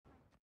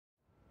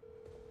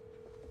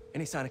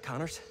Any sign of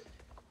Connors?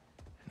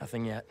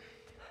 Nothing yet.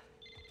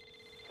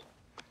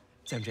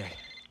 It's MJ.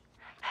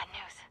 Bad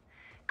news.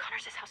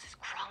 Connors' house is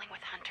crawling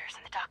with hunters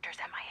and the doctor's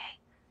MIA.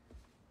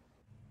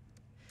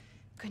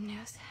 Good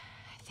news.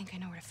 I think I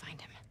know where to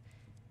find him.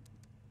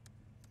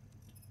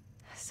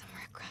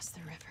 Somewhere across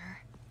the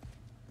river.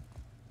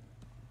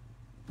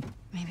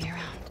 Maybe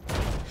around.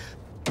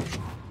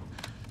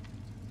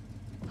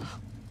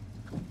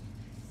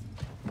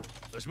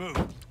 Let's move.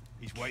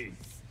 He's waiting.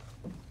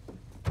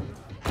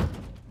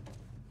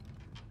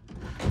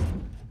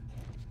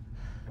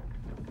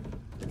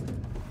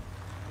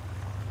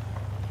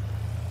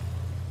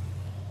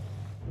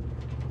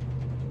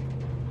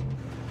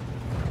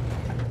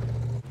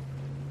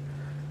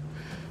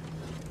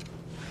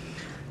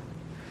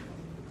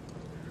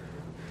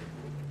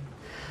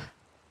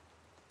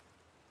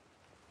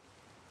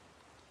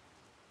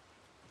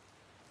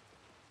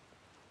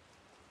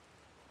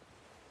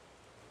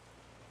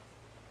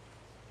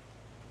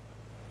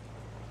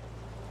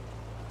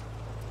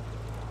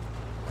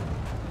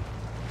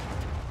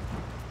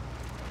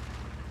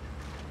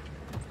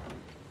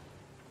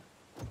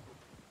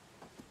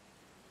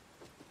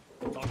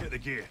 I'll get the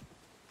gear.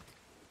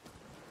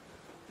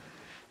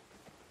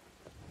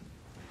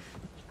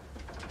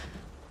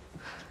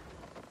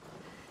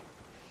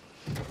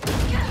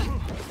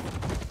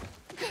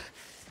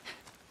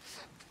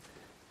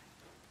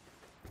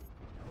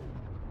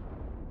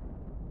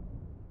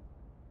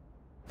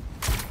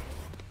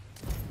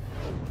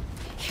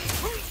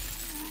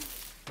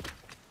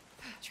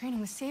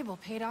 Training with Sable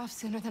paid off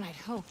sooner than I'd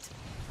hoped.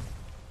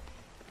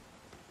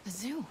 The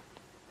zoo.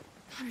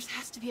 Connors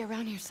has to be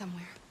around here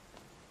somewhere.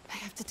 I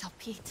have to tell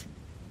Pete.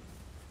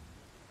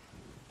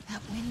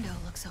 That window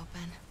looks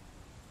open.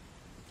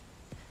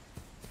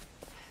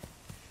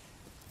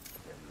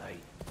 They're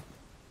late.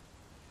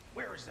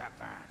 Where is that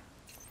man?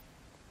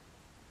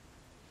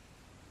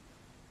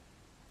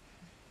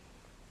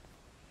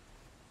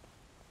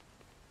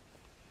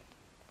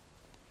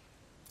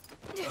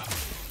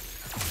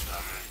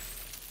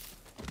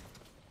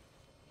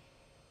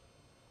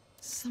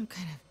 Some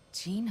kind of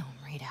genome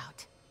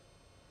readout.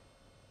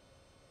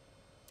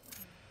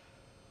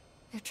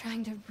 They're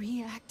trying to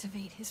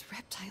reactivate his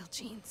reptile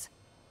genes.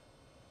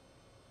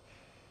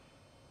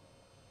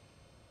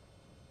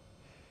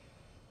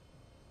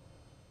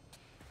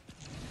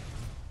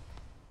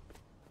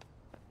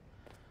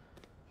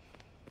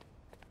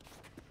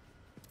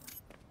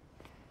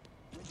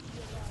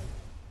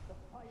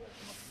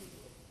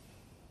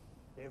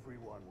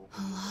 Everyone will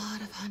A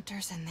lot of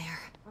hunters in there.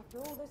 After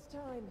all this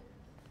time,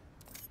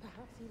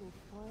 perhaps he will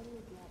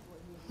finally get what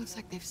he Looks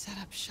like they've set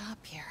up shop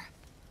here.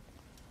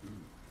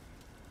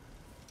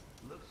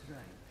 Looks right.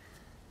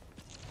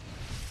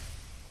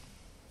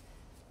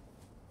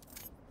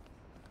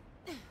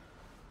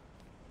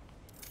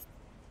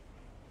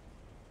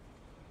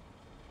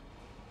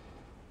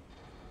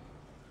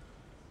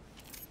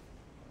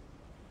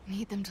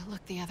 Need them to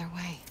look the other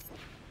way.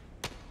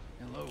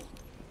 Hello.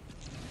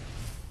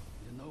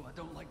 You know I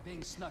don't like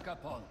being snuck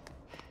up on.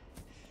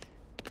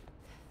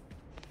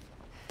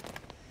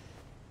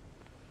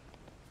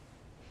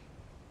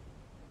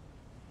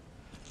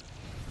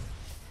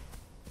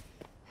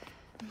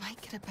 Might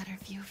get a better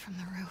view from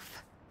the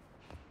roof.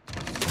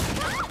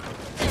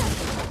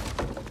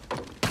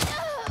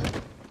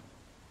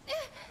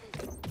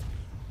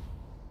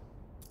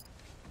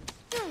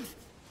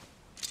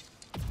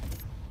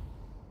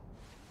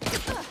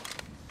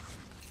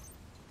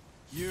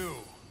 You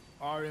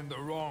are in the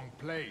wrong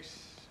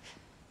place,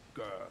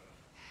 girl.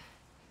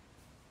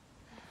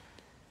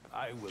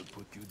 I will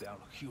put you down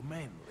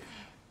humanely.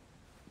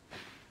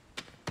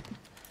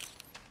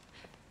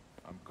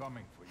 I'm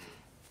coming for you.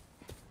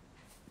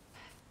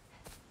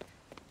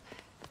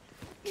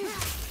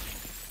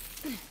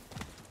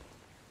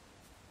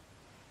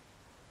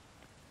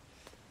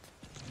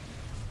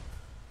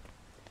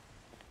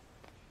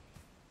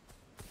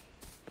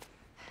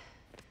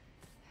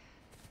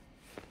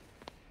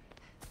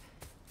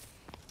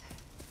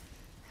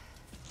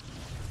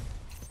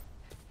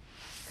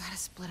 Gotta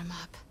split him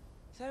up.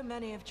 So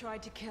many have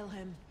tried to kill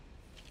him.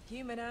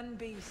 Human and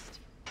beast.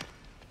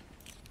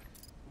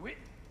 Wait.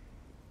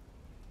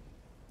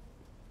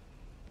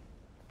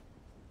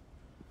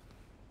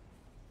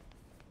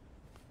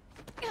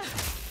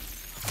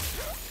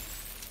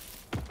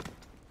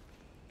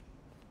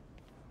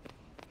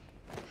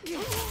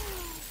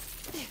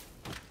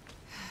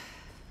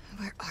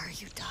 Where are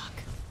you, Doc?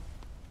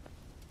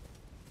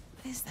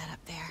 What is that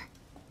up there?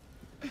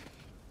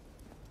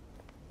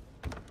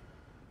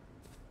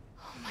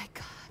 Oh my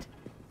God.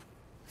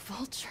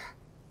 Vulture.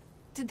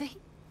 Did they...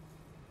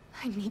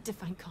 I need to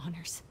find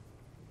Connors.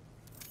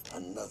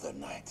 Another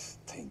night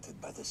tainted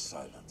by the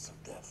silence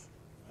of death.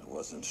 I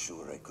wasn't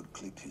sure I could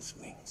clip his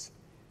wings.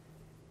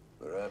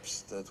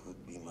 Perhaps that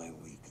would be my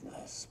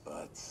weakness,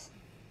 but...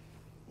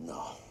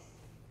 no.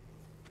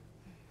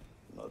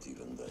 Not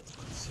even that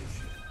could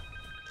save you.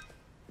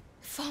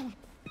 Phone.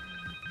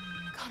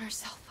 Connor's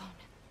cell phone.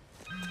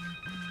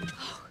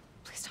 Oh,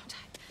 please don't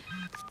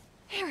die.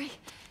 Harry,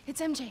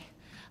 it's MJ.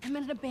 I'm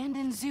at an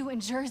abandoned zoo in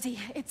Jersey.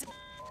 It's...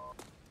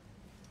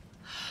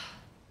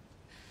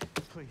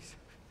 Please,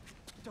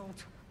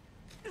 don't.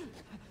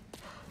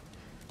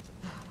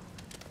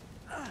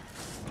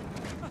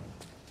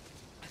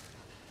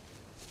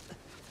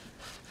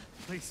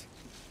 Please,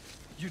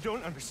 you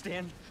don't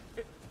understand.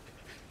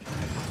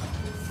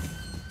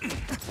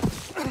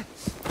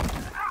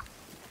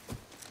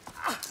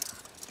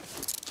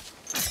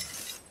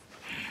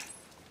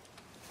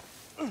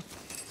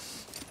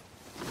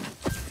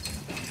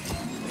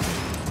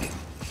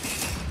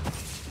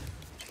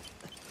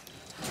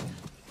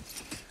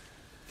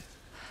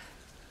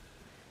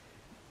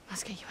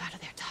 Let's get you out of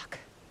there, Doc.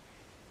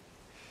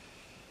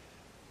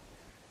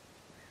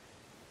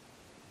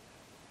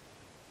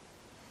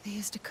 They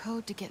used a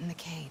code to get in the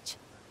cage.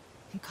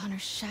 And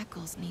Connor's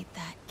shackles need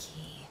that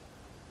key.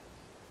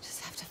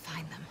 Just have to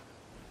find them.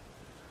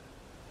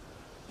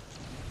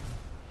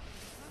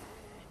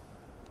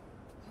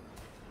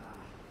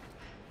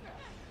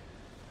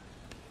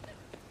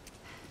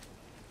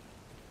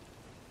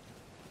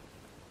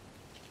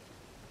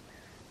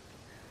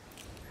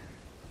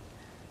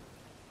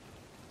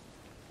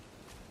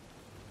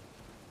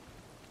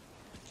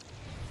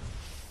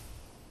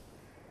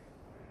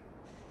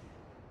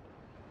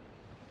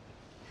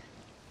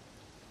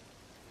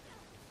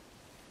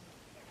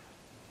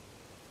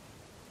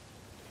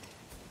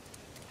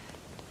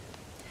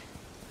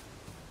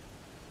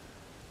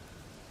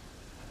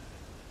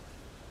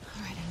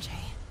 All right, MJ.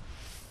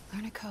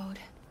 Learn a code.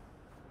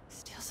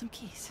 Steal some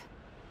keys.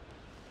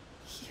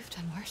 You've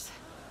done worse.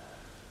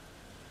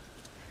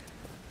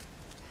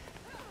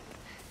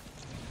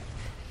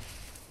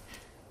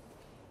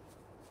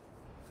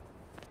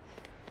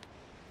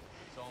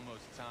 It's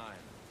almost time.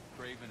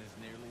 Craven is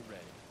nearly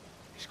ready.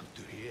 It's good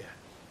to hear.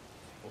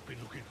 I've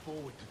been looking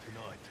forward to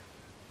tonight.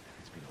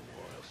 It's been a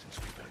while since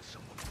we've had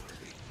someone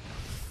worthy.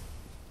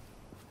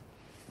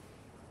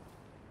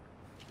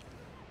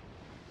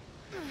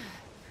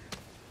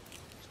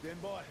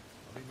 Stand by.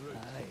 I'm en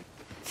route.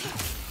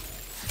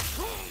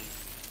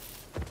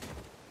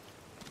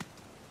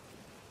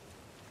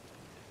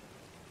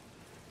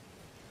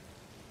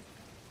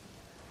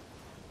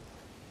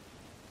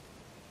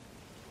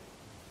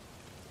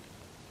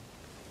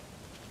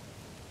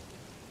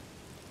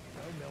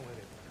 Don't know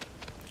anything.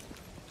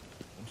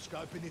 I'm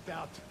scoping it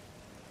out.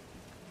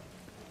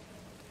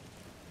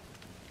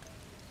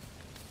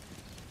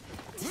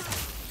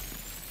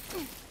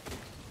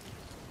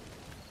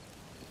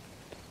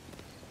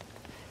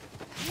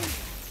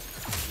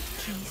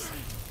 Keys.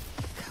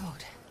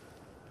 Code.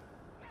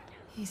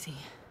 Easy.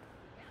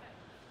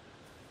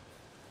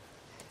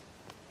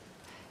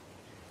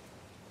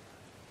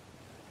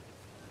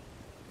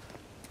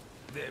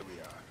 There we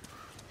are.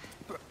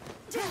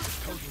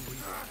 Total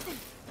reader.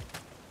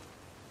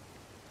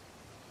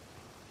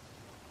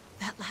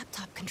 That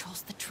laptop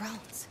controls the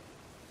drones.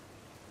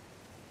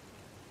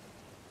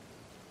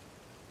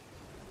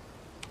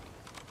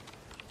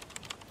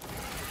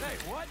 Hey,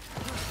 what?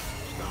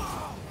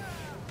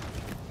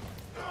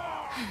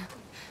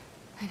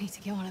 I need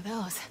to get one of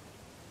those.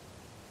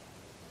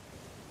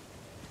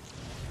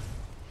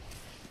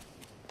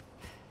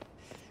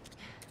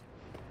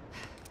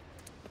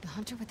 The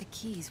hunter with the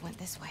keys went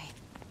this way.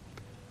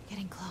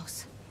 Getting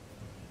close.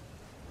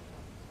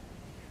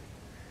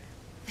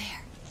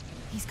 There.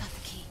 He's got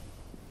the key.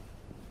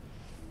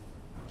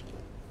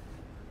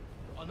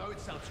 I know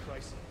it sounds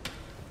crazy.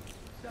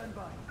 Stand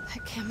by.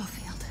 That camo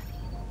field.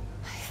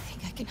 I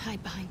think I can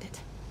hide behind it.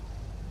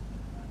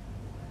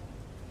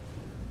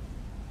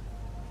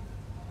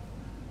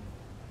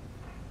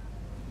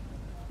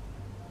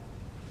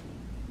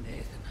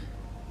 Nathan.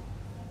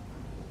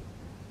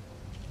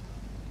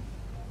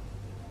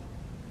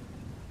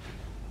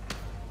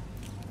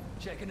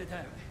 Checking it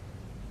out.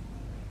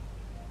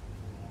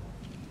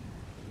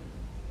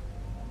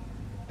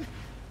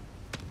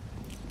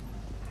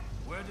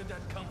 Where did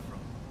that come from?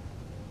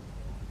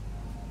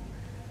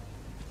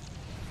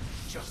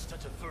 Just a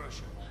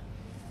diversion.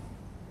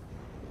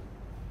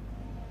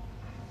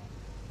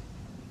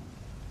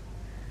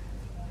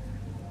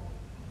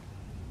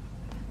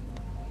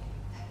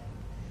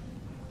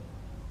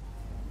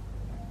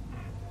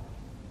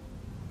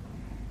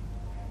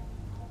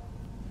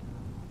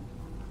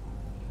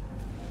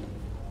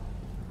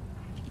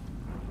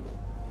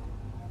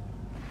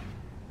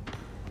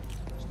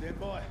 Stand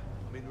by.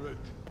 I'm en route.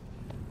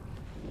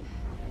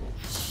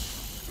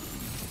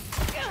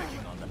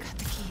 Got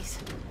the keys.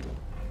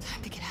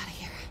 Time to get out of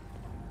here.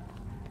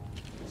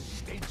 The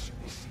stench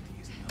of this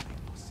city is nothing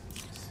but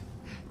senseless.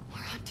 More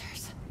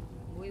hunters.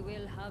 We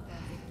will have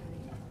our victory,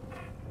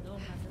 no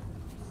matter the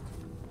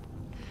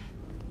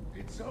cost.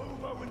 It's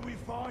over when we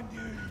find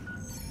you.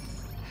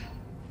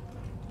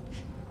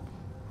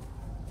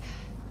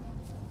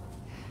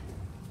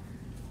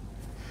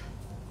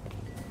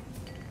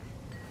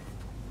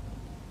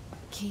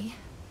 Key?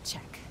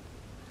 Check.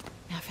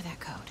 Now for that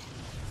code.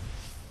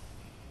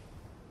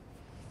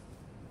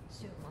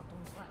 Sûrement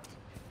ton droit.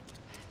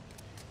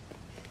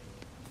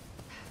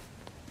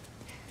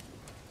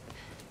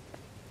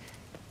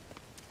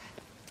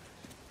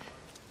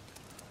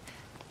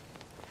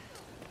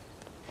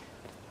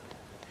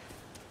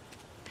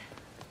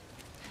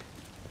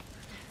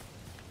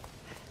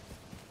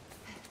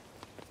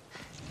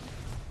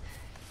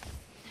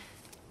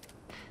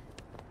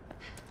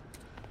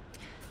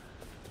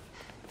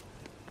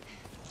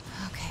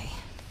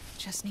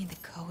 Just need the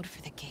code for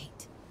the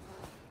gate.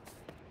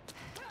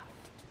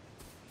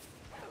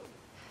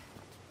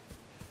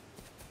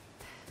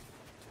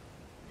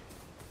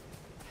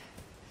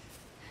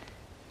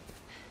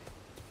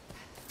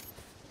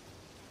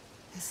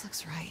 This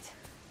looks right.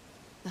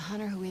 The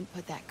hunter who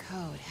input that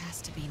code has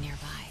to be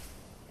nearby.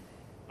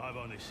 I've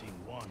only seen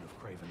one of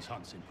Craven's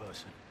hunts in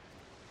person.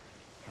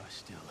 I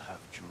still have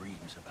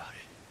dreams about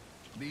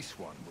it. This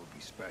one will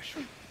be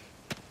special.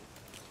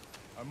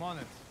 I'm on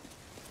it.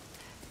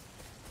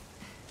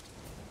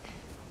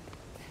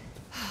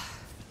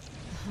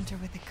 The hunter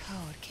with the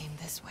code came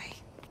this way.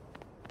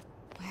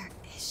 Where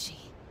is she?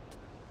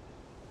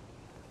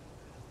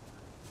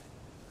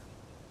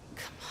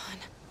 Come on.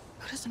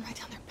 Who doesn't write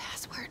down their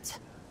passwords?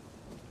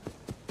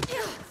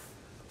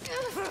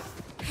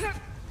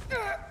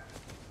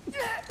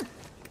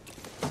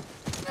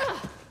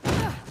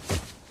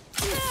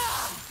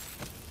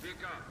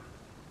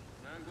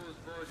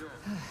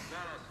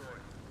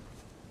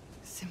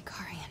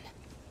 Simkarian.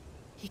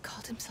 He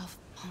called himself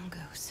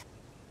Mongoose.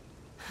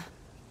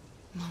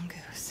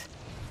 Mongoose.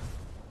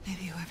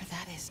 Maybe whoever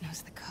that is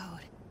knows the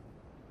code.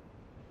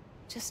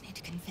 Just need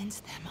to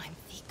convince them I'm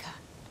Vika.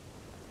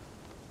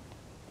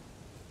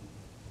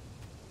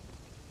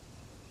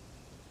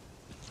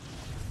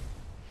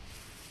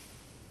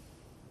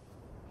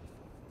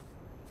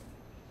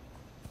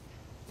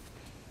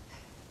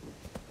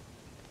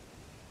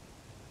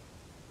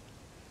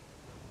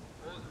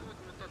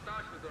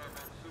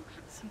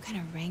 Some kind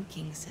of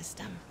ranking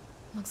system.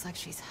 Looks like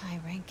she's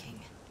high-ranking.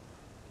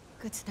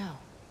 Good to know.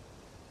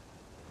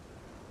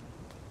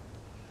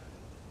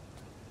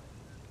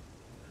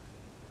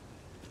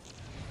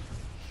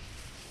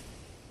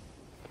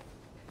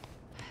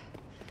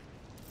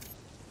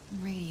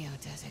 Radio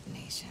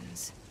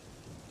designations.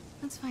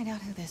 Let's find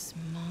out who this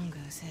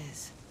mongoose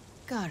is.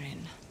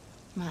 Garin,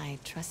 my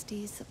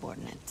trusty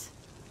subordinate.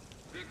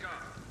 Vika,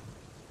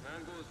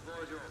 mongoose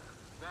Bojo,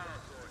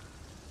 Valasoy.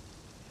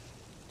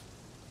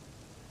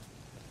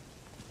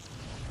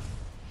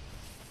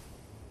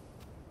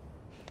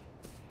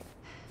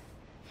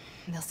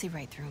 They'll see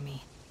right through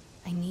me.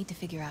 I need to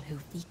figure out who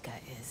Vika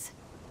is.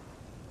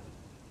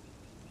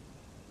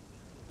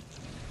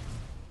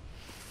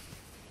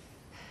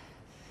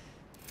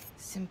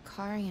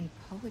 Simkarian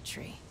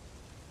poetry.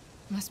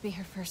 Must be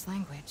her first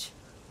language.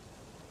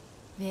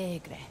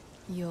 Vegre,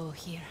 yo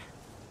here.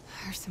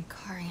 Her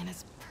Simkarian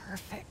is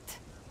perfect.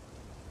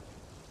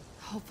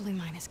 Hopefully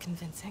mine is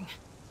convincing.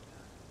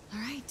 All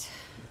right,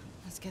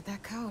 let's get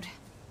that code.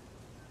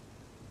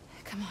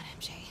 Come on,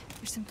 MJ.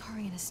 Your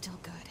Simkarian is still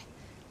good.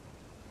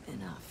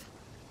 Enough.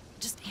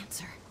 Just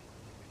answer.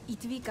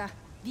 Itt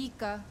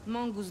Vika,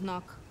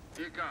 Monguznak.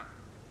 Vika,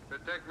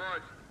 beteg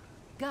vagy?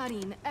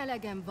 Garin,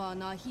 elegem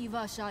van a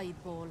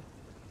hívásaidból.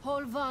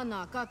 Hol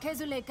vannak a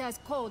kezülékhez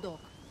kódok?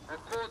 A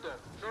kódok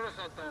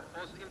sorozata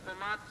az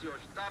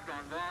információs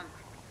táblán van.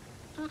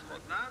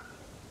 Tudhatnád?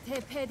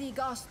 Te pedig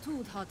azt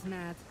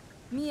tudhatnád.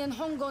 Milyen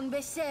hangon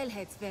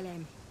beszélhetsz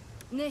velem.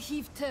 Ne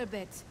hív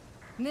többet,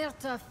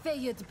 mert a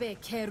fejedbe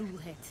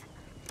kerülhet.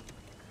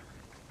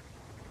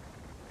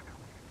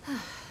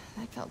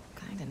 That felt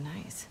kinda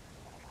nice.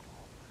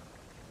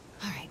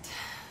 All right,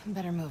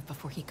 better move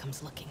before he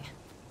comes looking.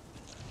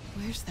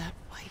 Where's that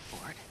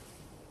whiteboard?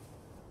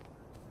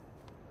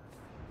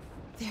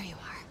 There you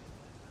are.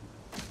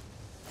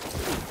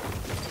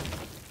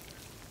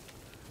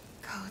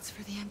 Codes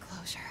for the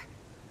enclosure.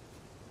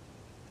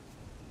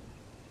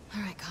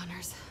 All right,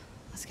 Connors,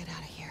 let's get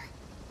out of here.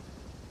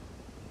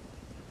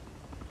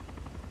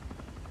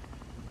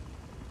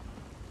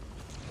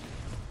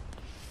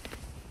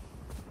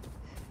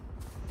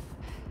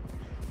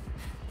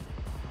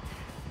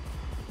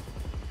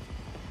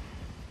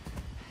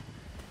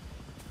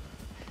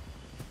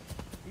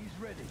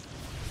 Ready.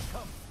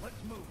 Come,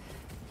 let's move.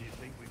 Do you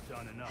think we've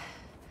done enough?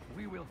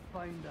 We will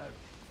find out.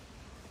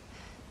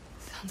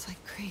 Sounds like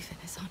Craven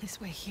is on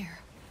his way here.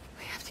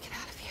 We have to get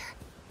out of here.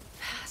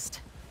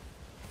 Fast.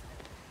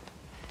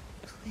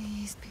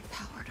 Please be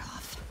powered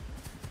off.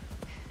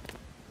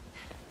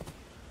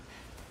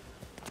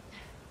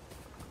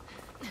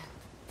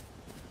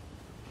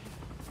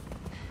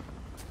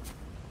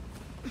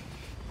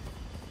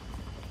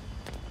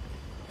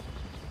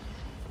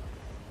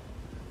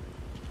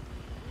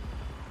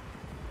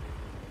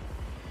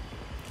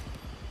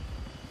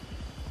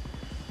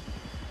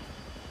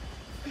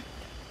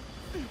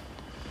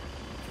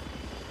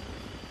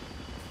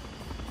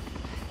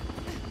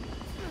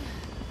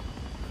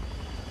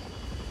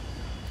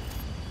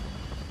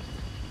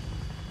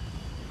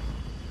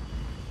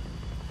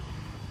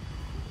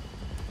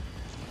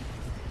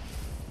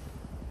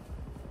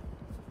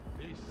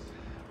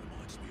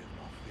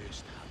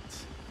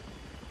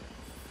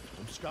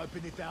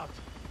 Scoping it out.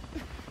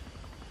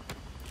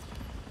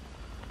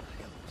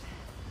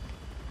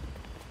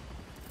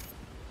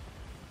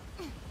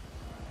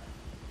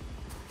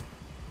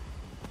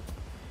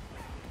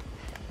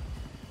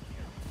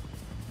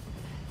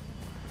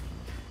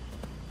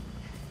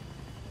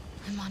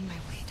 I'm on my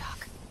way,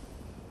 Doc.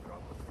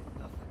 Probably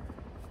nothing.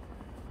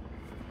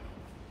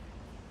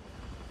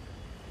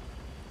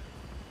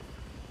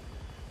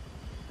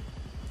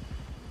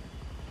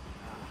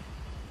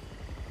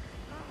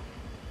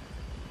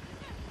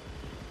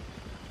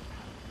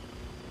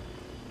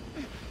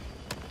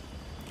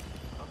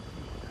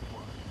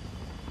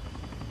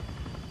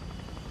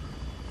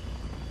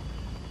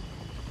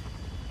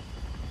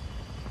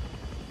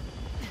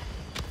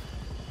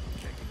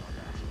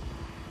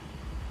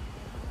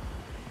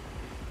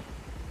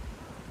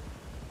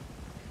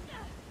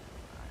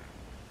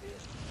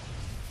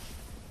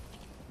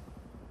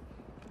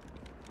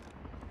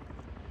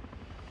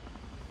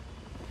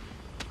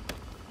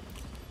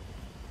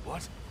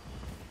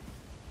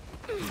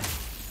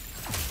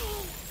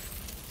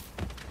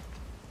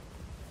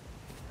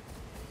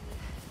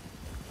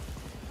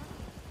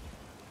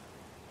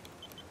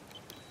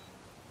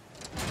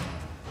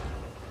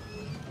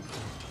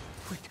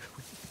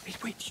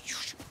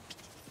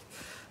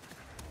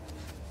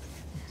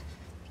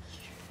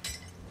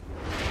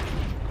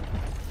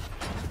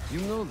 You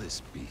know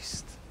this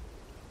beast.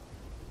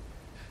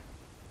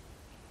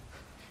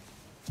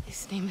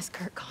 His name is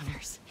Kurt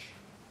Connors.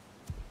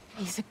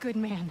 He's a good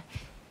man.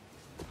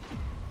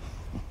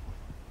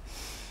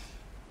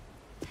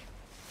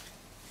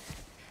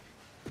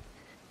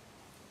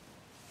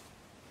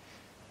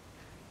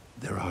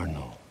 There are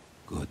no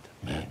good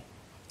men.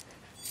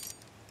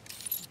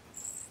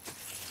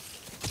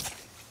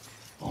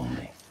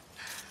 Only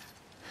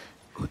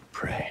good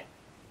prey.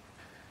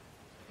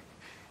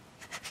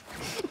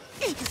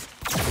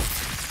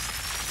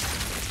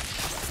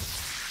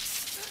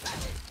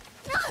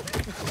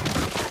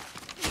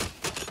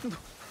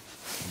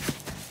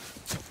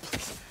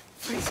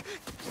 Please.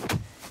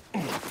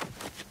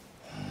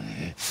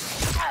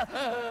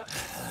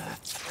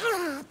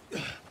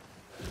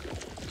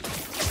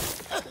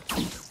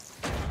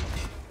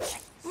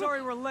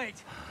 Sorry we're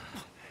late.